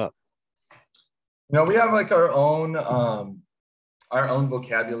shows up? You know, we have like our own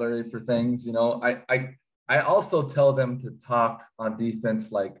vocabulary for things. You know, I also tell them to talk on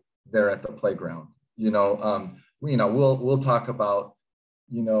defense like they're at the playground. We'll talk about,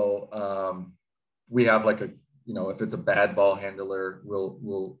 we have like if it's a bad ball handler,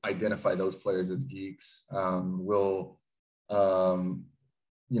 we'll identify those players as geeks. And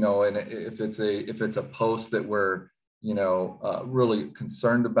if it's a post that we're really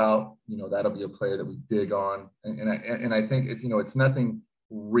concerned about, that'll be a player that we dig on. And I think it's nothing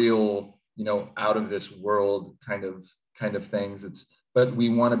real, out of this world kind of things. But we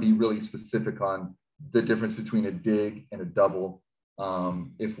want to be really specific on the difference between a dig and a double.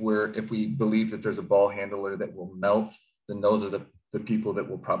 If we believe that there's a ball handler that will melt, then those are the people that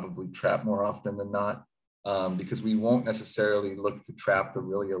will probably trap more often than not. Because we won't necessarily look to trap the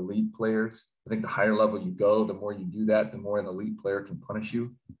really elite players. I think the higher level you go, the more you do that, the more an elite player can punish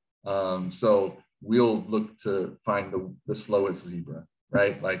you. So we'll look to find the slowest zebra,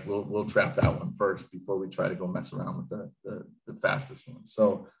 right? Like we'll trap that one first before we try to go mess around with the fastest one.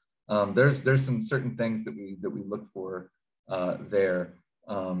 So there's some certain things that we look for there,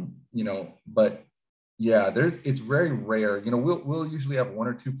 but yeah, it's very rare. We'll usually have one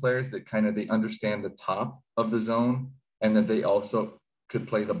or two players that they understand the top of the zone and that they also could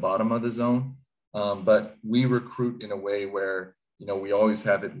play the bottom of the zone. But we recruit in a way where, we always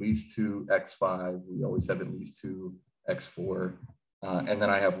have at least 2 X5, we always have at least 2 X4. And then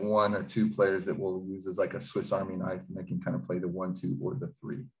I have 1 or 2 players that we'll use as like a Swiss Army knife, and they can kind of play the 1, 2, or the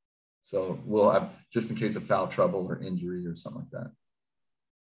 3. So we'll have, just in case of foul trouble or injury or something like that.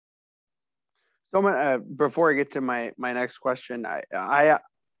 So before I get to my next question, I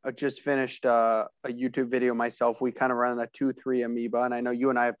just finished a YouTube video myself. We kind of run a 2-3 Amoeba, and I know you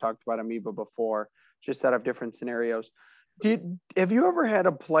and I have talked about Amoeba before, just out of different scenarios. Have you ever had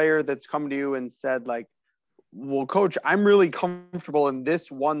a player that's come to you and said like, well, coach, I'm really comfortable in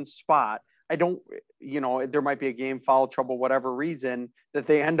this one spot. I don't, there might be a game, foul trouble, whatever reason, that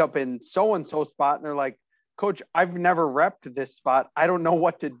they end up in so-and-so spot, and they're like, coach, I've never repped this spot. I don't know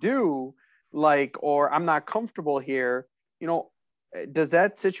what to do. Or I'm not comfortable here. Does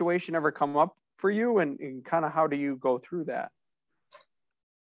that situation ever come up for you, and kind of how do you go through that?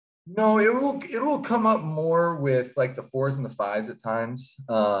 No, it will come up more with like the 4s and the 5s at times.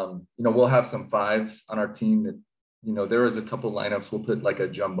 We'll have some 5s on our team that, there is a couple lineups, we'll put like a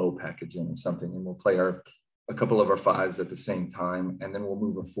jumbo package in or something, and we'll play a couple of our 5s at the same time, and then we'll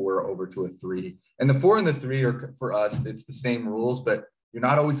move a 4 over to a 3. And the 4 and the 3 are, for us, it's the same rules, but you're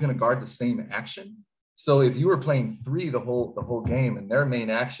not always going to guard the same action. So if you were playing 3 the whole game, and their main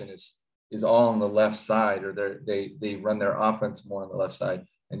action is all on the left side, or they run their offense more on the left side,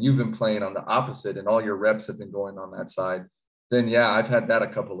 and you've been playing on the opposite, and all your reps have been going on that side, then yeah, I've had that a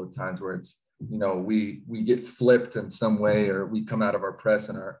couple of times where it's, we get flipped in some way, or we come out of our press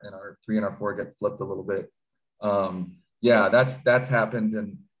and our 3 and our 4 get flipped a little bit. Yeah, that's happened,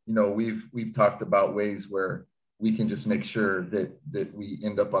 and we've talked about ways where we can just make sure that we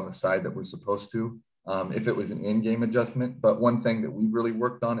end up on the side that we're supposed to, if it was an in-game adjustment. But one thing that we really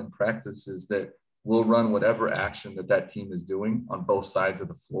worked on in practice is that we'll run whatever action that team is doing on both sides of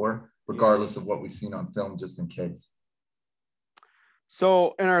the floor, regardless of what we've seen on film, just in case.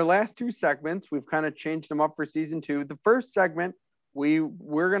 So in our last two segments, we've kind of changed them up for season 2. The first segment,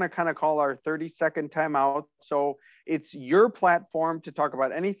 we're going to kind of call our 30-second timeout. So it's your platform to talk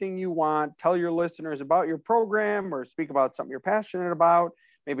about anything you want, tell your listeners about your program or speak about something you're passionate about,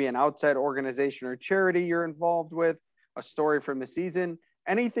 maybe an outside organization or charity you're involved with, a story from the season,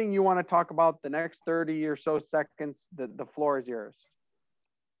 anything you want to talk about. The next 30 or so seconds, the floor is yours.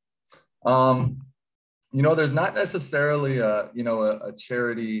 There's not necessarily a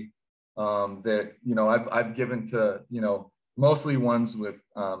charity that, I've given to, mostly ones with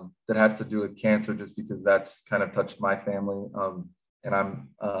that has to do with cancer, just because that's kind of touched my family. And I'm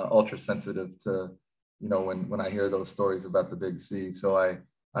ultra sensitive to, when I hear those stories about the Big C. So I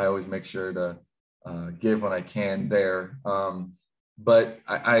always make sure to give when I can there. But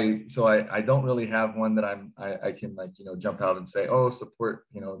I don't really have one that I can jump out and say, oh, support,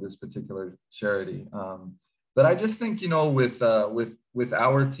 this particular charity. But I just think, with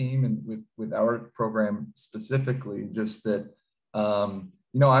our team and with our program specifically, just that,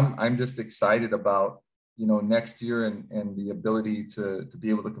 I'm just excited about, next year and the ability to be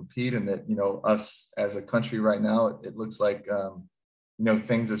able to compete, and that, us as a country right now, it looks like,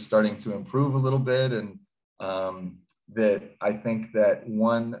 things are starting to improve a little bit. And that I think that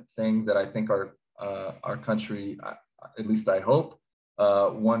one thing that I think our country, at least I hope,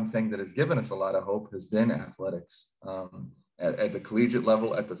 one thing that has given us a lot of hope has been athletics, at the collegiate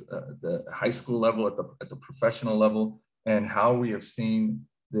level, at the high school level, at the professional level, and how we have seen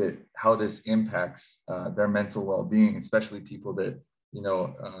how this impacts their mental well-being, especially people that,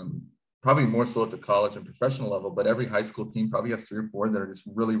 probably more so at the college and professional level, but every high school team probably has 3 or 4 that are just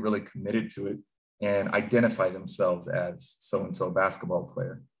really, really committed to it and identify themselves as so-and-so basketball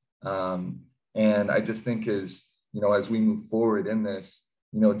player. And I just think as we move forward in this,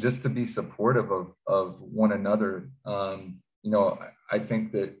 just to be supportive of one another, I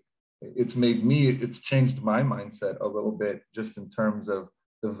think that it's changed my mindset a little bit, just in terms of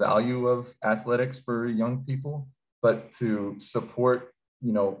the value of athletics for young people, but to support,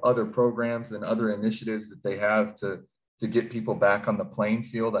 other programs and other initiatives that they have to get people back on the playing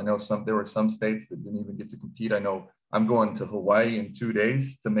field. I know there were some states that didn't even get to compete. I know I'm going to Hawaii in 2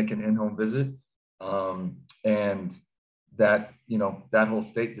 days to make an in-home visit. And that, that whole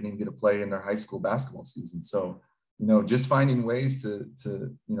state didn't even get to play in their high school basketball season. So, just finding ways to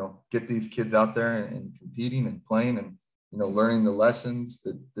get these kids out there and competing and playing and, learning the lessons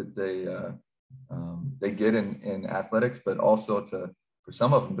that they get in athletics, but also for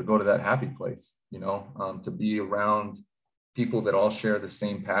some of them to go to that happy place, to be around people that all share the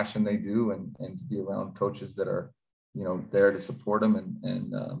same passion they do, and to be around coaches that are, there to support them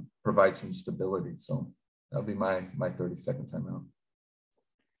and provide some stability. So that'll be my 30-second timeout.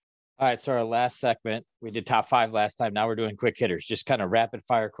 All right. So our last segment, we did top 5 last time. Now we're doing quick hitters, just kind of rapid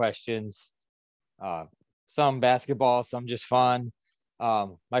fire questions. Some basketball, some just fun.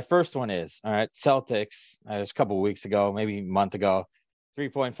 My first one is, all right, Celtics, it was a couple of weeks ago, maybe a month ago,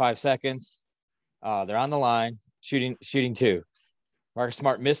 3.5 seconds. They're on the line, shooting 2. Marcus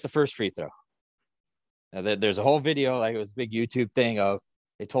Smart missed the first free throw. Now, there's a whole video, like it was a big YouTube thing of,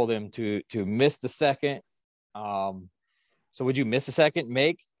 they told him to miss the second. So would you miss the second,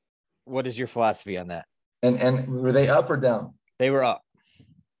 make? What is your philosophy on that? And were they up or down? They were up.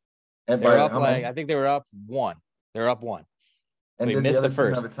 And they were up I think they were up 1. They're up 1. So and he did missed the other the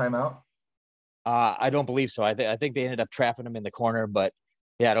first. team have a timeout? I don't believe so. I think they ended up trapping him in the corner, but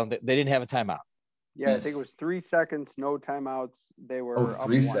yeah, they didn't have a timeout. Yeah, yes. I think it was 3 seconds, no timeouts. They were up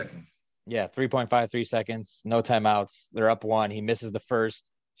 3 1. seconds. Yeah, 3.53 seconds, no timeouts. They're up 1. He misses the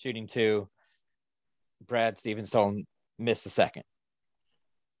first, shooting 2. Brad Stevenson missed the second.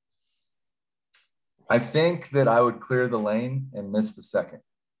 I think that I would clear the lane and miss the second.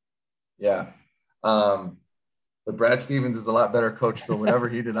 Yeah. But Brad Stevens is a lot better coach, so whatever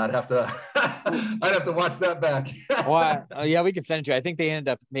he did, I'd have to watch that back. Well, yeah, we can send it to you. I think they ended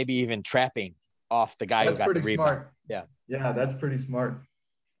up maybe even trapping off the guy who got the rebound. Smart. Yeah. Yeah, that's pretty smart.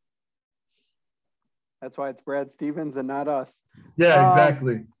 That's why it's Brad Stevens and not us. Yeah,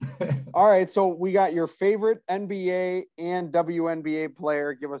 exactly. All right. So we got your favorite NBA and WNBA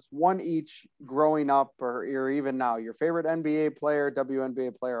player. Give us one each growing up or even now. Your favorite NBA player,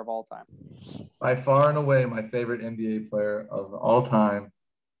 WNBA player of all time. By far and away, my favorite NBA player of all time,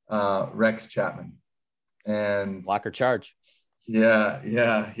 Rex Chapman. And blocker charge.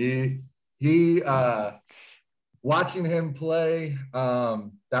 Yeah. He watching him play,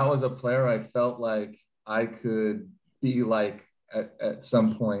 that was a player I felt like I could be like at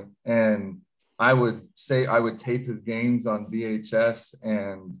some point. And I would tape his games on VHS,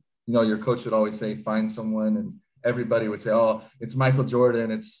 and your coach would always say, find someone. And everybody would say, oh, it's Michael Jordan,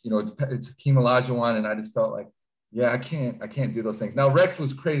 it's Hakeem Olajuwon. And I just felt like, yeah, I can't do those things. Now, Rex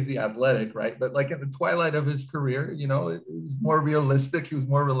was crazy athletic, right? But like at the twilight of his career, it was more realistic. He was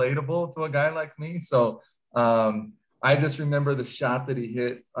more relatable to a guy like me. So I just remember the shot that he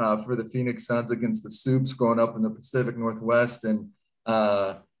hit for the Phoenix Suns against the Supes growing up in the Pacific Northwest. And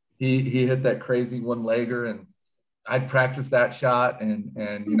he hit that crazy one-legger, and I'd practiced that shot.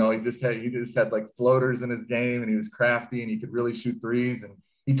 And he just had like floaters in his game, and he was crafty, and he could really shoot threes. And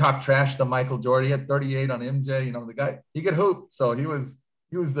he talked trash to Michael Jordan. He had 38 on MJ. The guy, he could hoop. So he was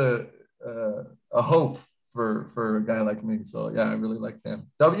a hope for a guy like me. So yeah, I really liked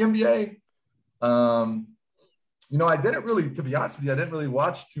him. WNBA. I didn't really, to be honest with you, I didn't really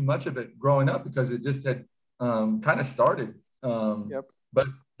watch too much of it growing up because it just had kind of started. Yep. But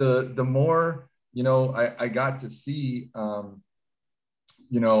the more I got to see. I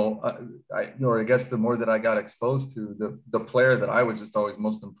guess the more that I got exposed to, the player that I was just always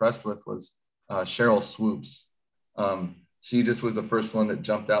most impressed with was Cheryl Swoops. She just was the first one that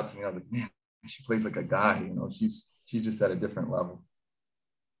jumped out to me. I was like, man, she plays like a guy. She's just at a different level.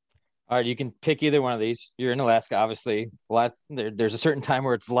 All right, you can pick either one of these. You're in Alaska, obviously. There's a certain time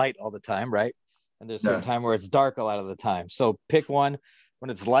where it's light all the time, right? And there's a certain time where it's dark a lot of the time. So pick one. When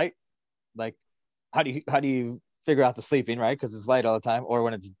it's light, like how do you figure out the sleeping, right? Because it's light all the time. Or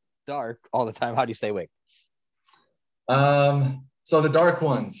when it's dark all the time, how do you stay awake? So the dark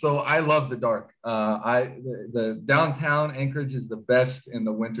one. So I love the dark. The downtown Anchorage is the best in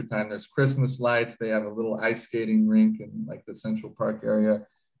the wintertime. There's Christmas lights. They have a little ice skating rink in like the Central Park area.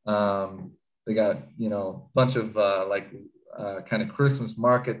 They got, a bunch of kind of Christmas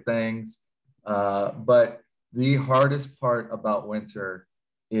market things. But the hardest part about winter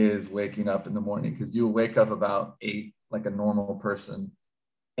is waking up in the morning, because you wake up about 8 like a normal person,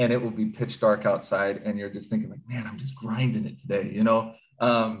 and it will be pitch dark outside, and you're just thinking like, man, I'm just grinding it today,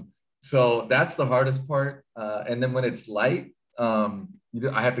 so that's the hardest part. And then when it's light, I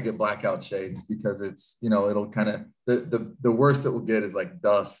have to get blackout shades, because it's, it'll kind of, the worst it will get is like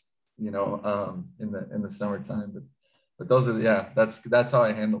dusk, in the summertime. But those are, that's how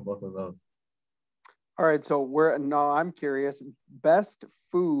I handle both of those. All right, so I'm curious, best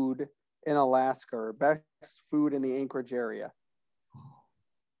food in Alaska, or best food in the Anchorage area?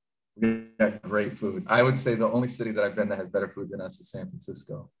 We got great food. I would say the only city that I've been that has better food than us is San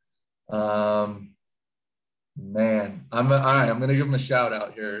Francisco. Man, all right, I'm gonna give them a shout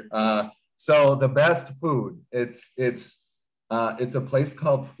out here. So the best food, it's a place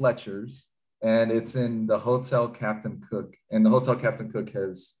called Fletcher's, and it's in the Hotel Captain Cook. And the Hotel Captain Cook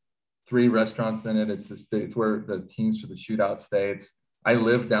has 3 restaurants in it. It's where the teams for the shootout stay. I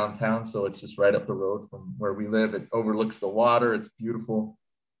live downtown, so it's just right up the road from where we live. It overlooks the water. It's beautiful.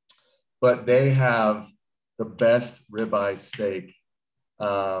 But they have the best ribeye steak.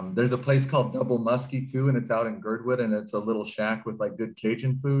 There's a place called Double Muskie too, and it's out in Girdwood, and it's a little shack with like good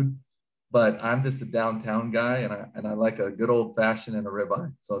Cajun food. But I'm just a downtown guy, and I like a good old fashioned and a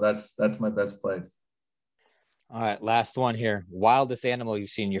ribeye. So that's my best place. All right, last one here. Wildest animal you've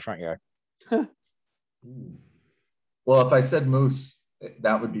seen in your front yard? Well, if I said moose,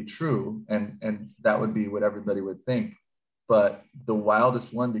 that would be true, and that would be what everybody would think. But the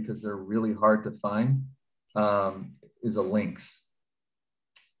wildest one, because they're really hard to find, is a lynx.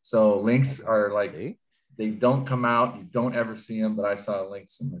 So lynx are like, they don't come out. You don't ever see them, but I saw a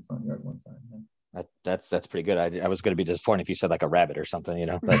lynx in my front yard one time. Yeah. That's pretty good. I was going to be disappointed if you said like a rabbit or something,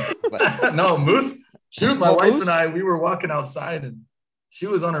 But no, moose. Shoot, my wife and I, we were walking outside, and she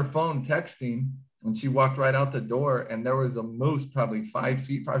was on her phone texting, and she walked right out the door, and there was a moose probably 5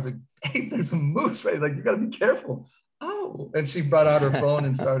 feet. I was like, hey, there's a moose, right? Like, you got to be careful. Oh, and she brought out her phone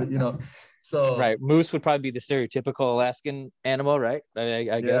and started, so. Right. Moose would probably be the stereotypical Alaskan animal, right? I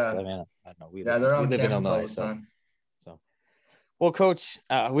guess. I mean, I don't know. We live in Illinois, so. Well, Coach,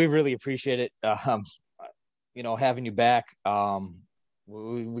 we really appreciate it. Having you back.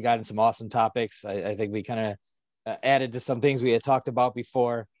 We got in some awesome topics. I think we kind of added to some things we had talked about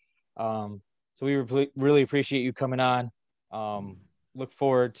before. So we really appreciate you coming on. Look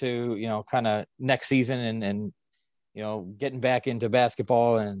forward to, kind of next season and getting back into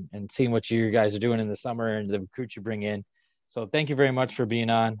basketball and seeing what you guys are doing in the summer and the recruits you bring in. So thank you very much for being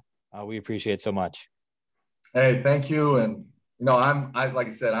on. We appreciate it so much. Hey, thank you. And, like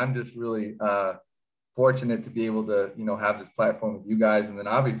I said, I'm just really fortunate to be able to, have this platform with you guys. And then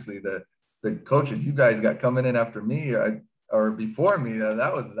obviously the coaches you guys got coming in after me or before me,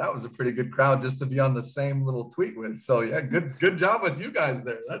 that was a pretty good crowd just to be on the same little tweet with. So yeah, good job with you guys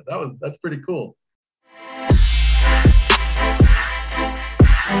there. That's pretty cool.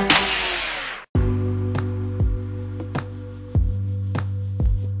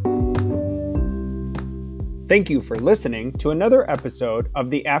 Thank you for listening to another episode of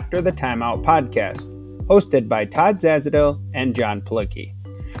the After the Timeout podcast, hosted by Todd Zazadil and John Palicki.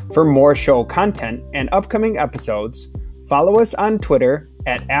 For more show content and upcoming episodes, follow us on Twitter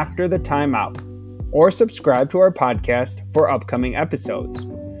at After the Timeout, or subscribe to our podcast for upcoming episodes.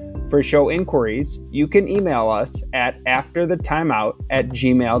 For show inquiries, you can email us at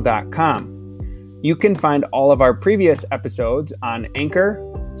afterthetimeout@gmail.com. You can find all of our previous episodes on Anchor,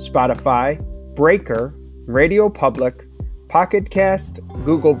 Spotify, Breaker, Radio Public, Pocket Cast,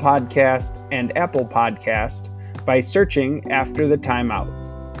 Google Podcast, and Apple Podcast by searching After the Timeout.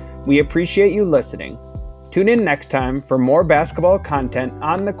 We appreciate you listening. Tune in next time for more basketball content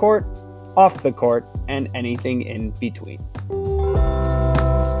on the court, off the court, and anything in between.